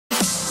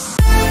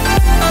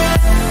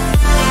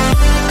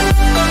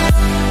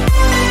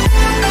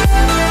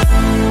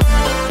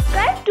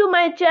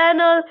my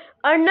channel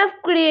Arnav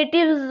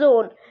Creative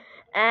Zone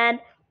and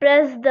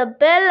press the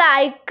bell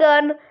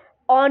icon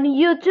on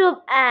YouTube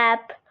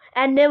app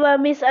and never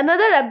miss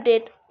another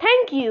update.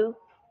 Thank you.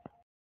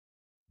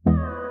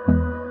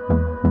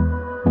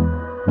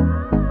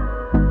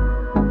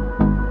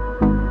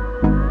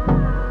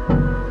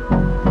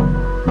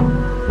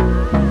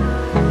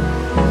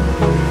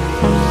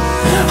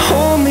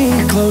 Hold me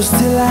close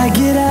till I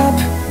get up.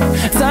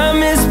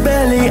 Time is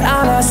barely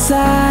on our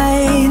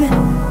side.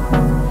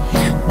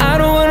 I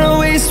don't wanna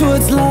waste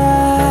what's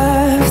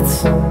left.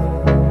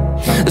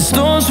 The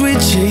storms we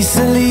chase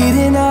are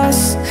leading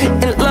us,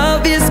 and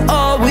love is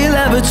all we'll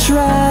ever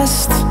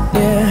trust.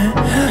 Yeah,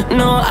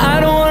 no, I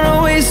don't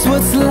wanna waste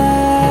what's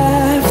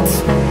left.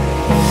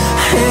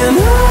 And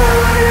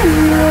on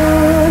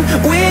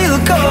we'll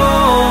go,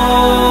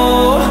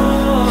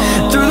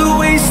 through the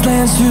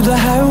wastelands, through the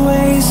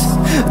highways,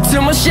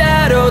 till my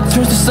shadow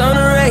turns to sun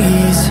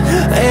rays.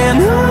 And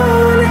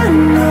on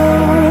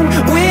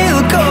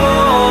we'll go,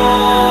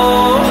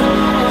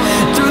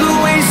 through the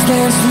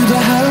wastelands, through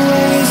the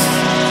highways,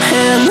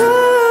 and on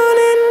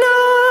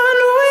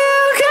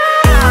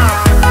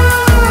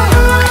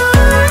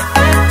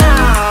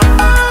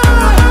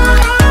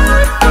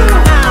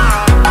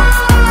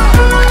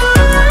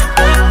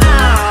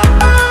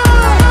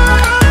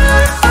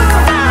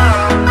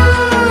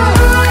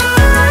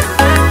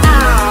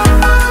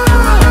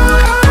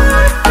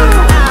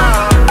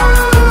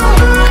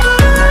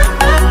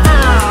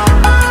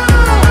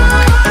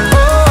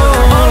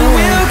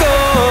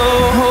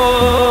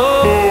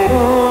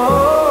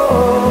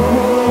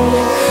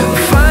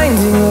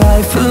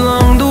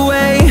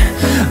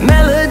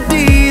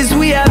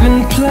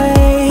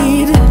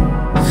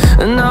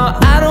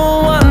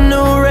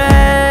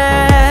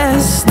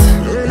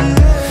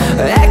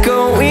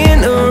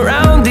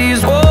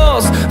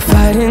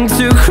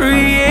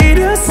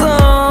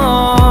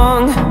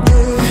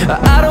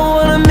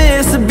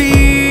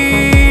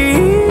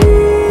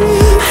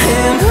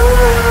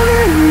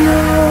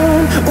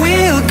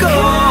we'll go.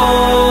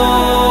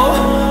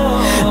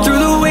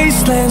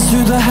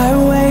 Through the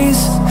highways,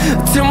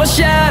 till my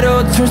shadow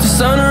turns to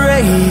sun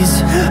rays.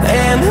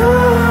 And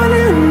on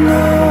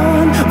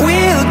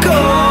we'll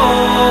go,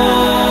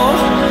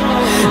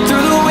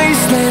 through the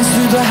wastelands,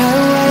 through the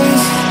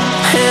highways,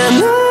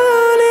 and on.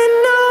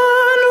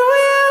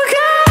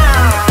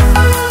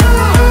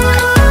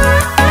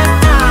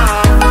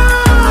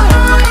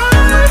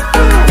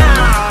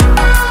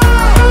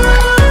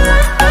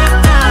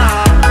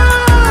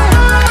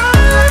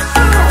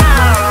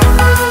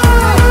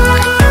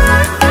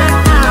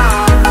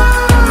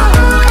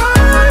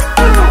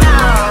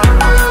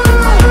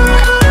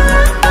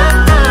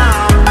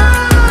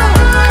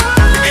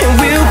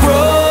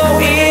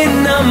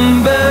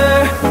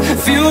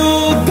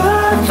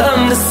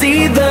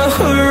 See the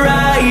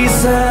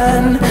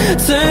horizon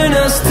turn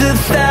us to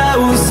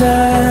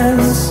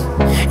thousands,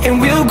 and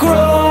we'll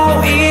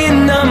grow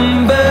in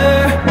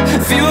number,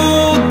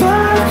 fueled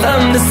by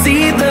them. To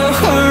see the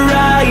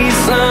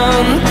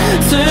horizon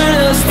turn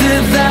us to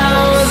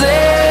thousands,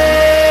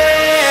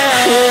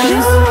 and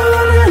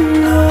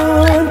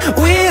on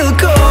we'll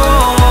go,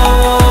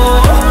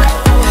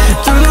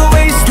 through the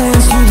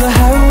wastelands, through the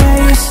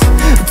highways,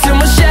 till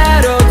my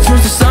shadow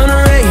turns to sun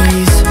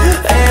rays.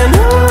 And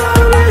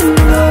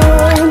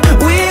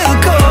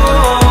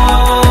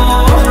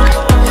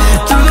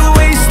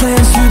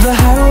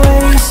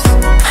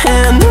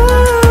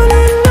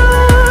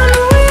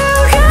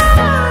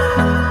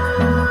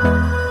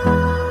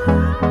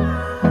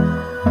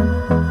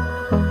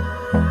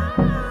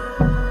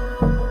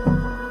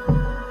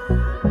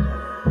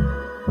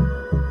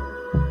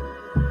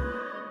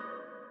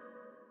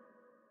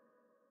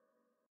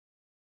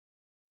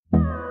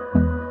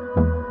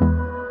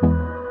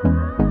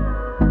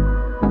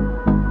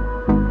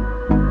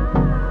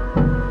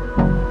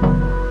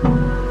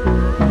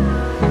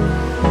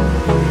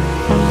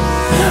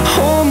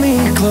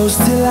close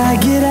till I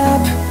get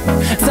up.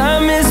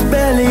 Time is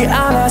barely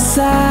on our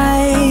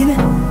side.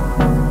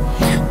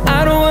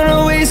 I don't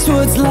wanna waste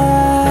what's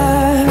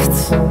left.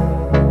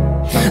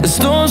 The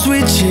storms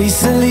we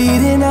chase are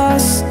leading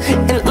us,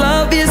 and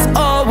love is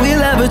all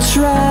we'll ever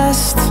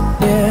trust.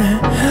 Yeah,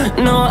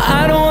 no,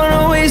 I don't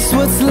wanna waste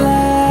what's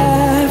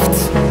left.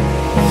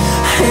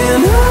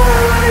 And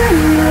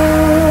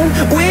on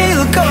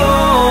we'll go,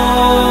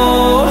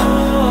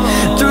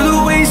 through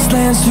the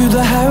wastelands, through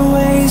the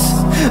highways,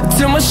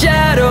 till my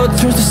shadow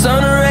turns to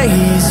sun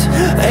rays.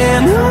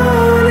 And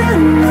on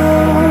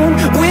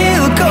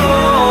we'll go,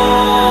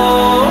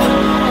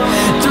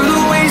 through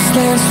the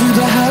wastelands, through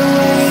the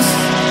highways,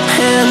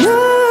 and on.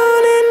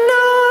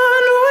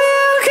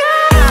 We'll go.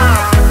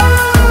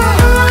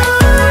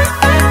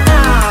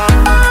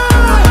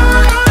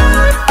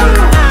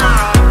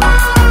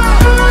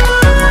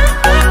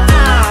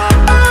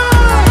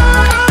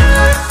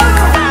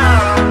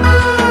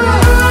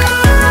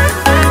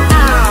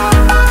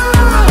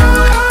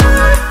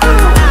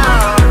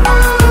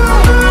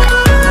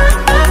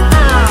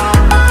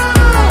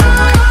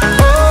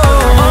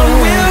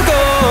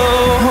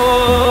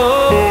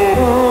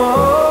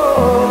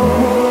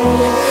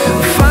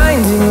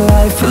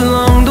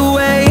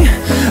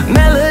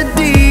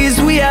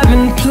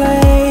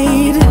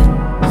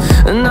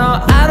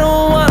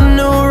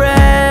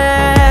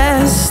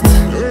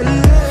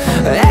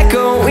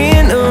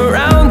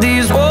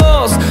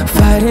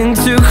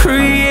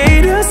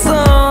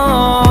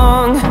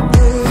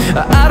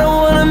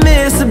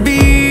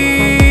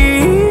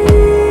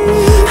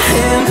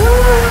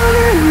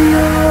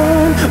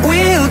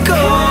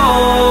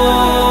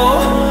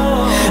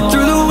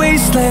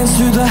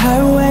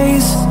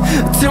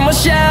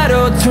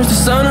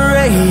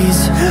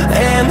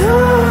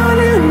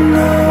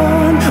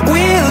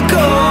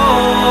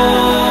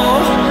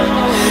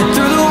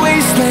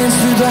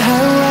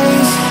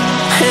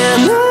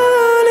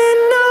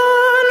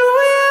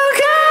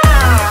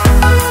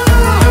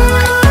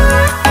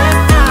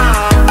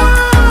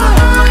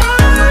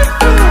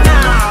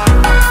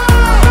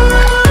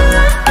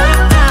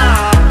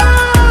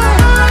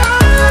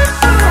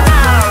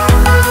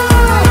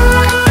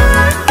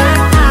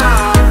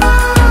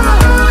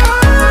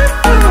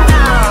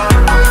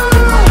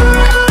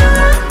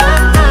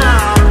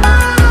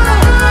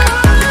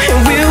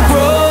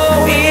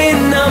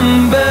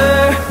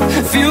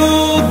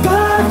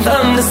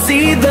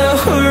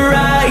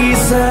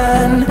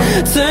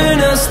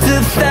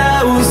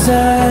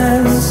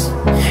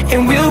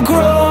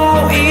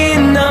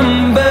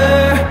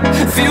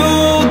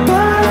 fueled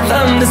by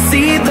them to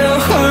see the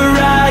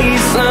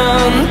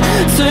horizon,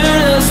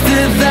 turn us to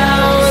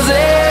thousands.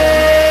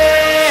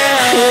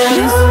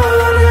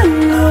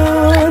 And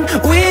on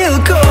we'll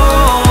go,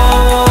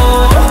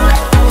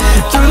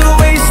 through the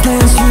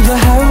wastelands, through the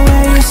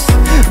highways,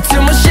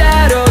 till my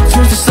shadow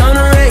turns to sun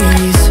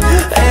rays.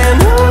 And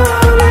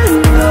on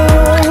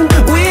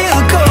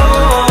we'll go,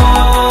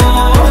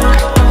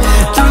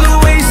 through the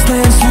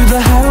wastelands, through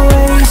the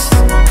highways.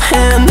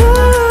 And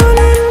on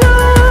we'll go.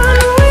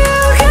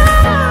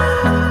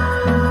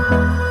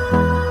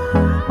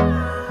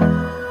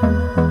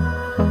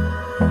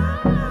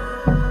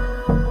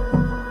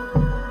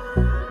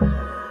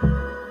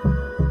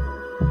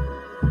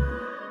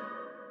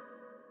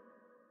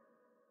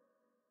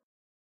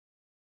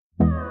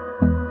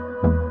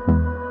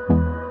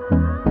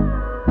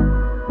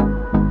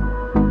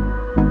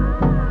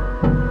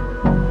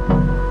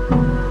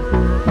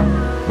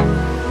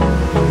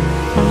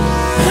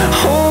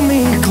 Hold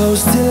me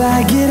close till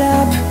I get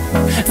up.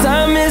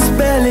 Time is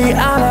barely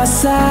on our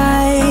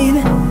side.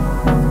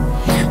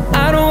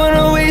 I don't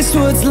wanna waste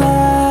what's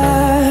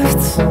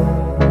left.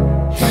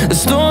 The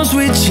storms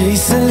we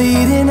chase are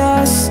leading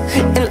us,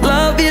 and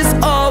love is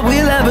all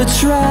we'll ever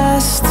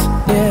trust.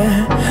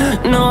 Yeah,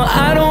 no,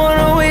 I don't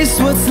wanna waste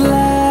what's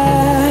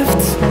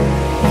left.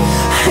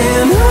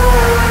 And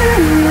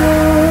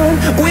on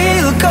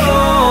we'll go,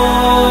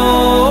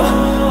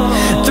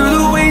 through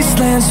the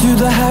wastelands, through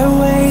the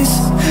highways,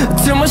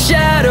 till my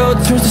shadow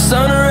turns to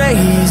sun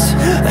rays.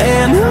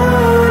 And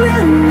on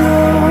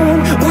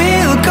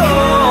we'll go,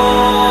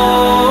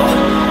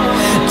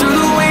 through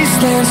the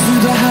wastelands,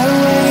 through the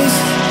highways.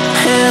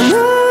 And on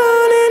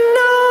we'll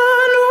go.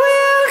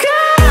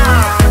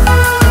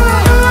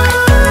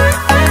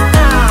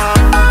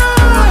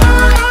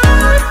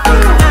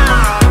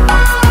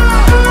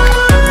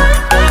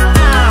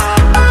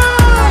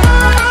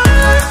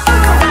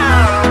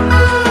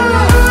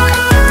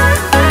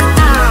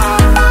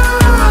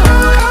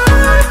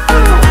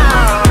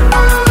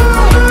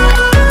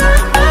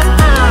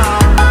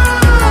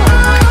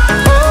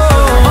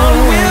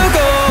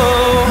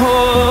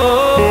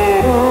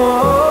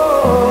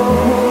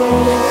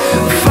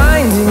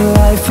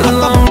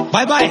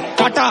 Bye bye,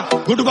 tata,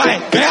 goodbye,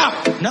 gaya.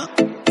 Na,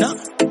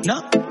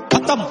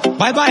 khatam.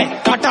 Bye bye,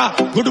 tata,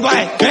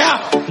 goodbye, gaya.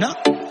 Na.